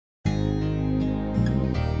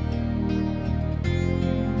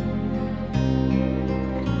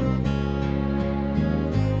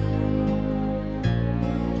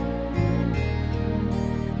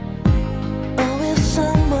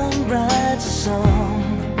song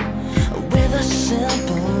with a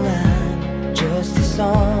simple line, just a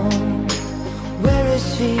song where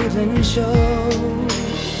his feelings show.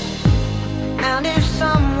 And if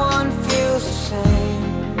someone feels the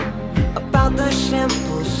same about the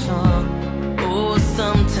simple song, oh,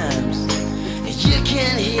 sometimes you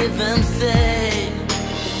can hear them say,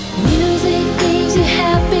 music brings you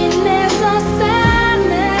happiness or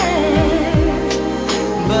sadness,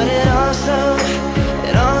 but it also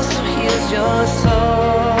heals your soul.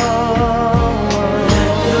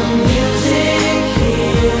 Let the music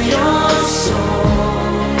heal your soul.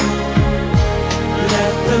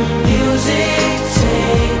 Let the music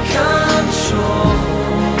take control.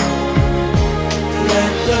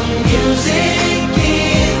 Let the music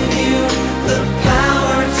give you the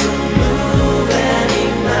power to move any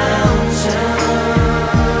mountain.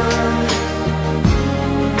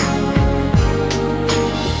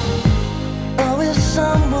 Oh, if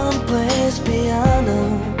someone plays piano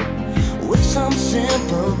with some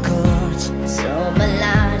simple chords, so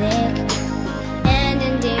melodic and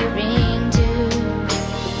endearing too.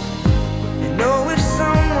 you know, if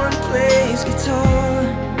someone plays guitar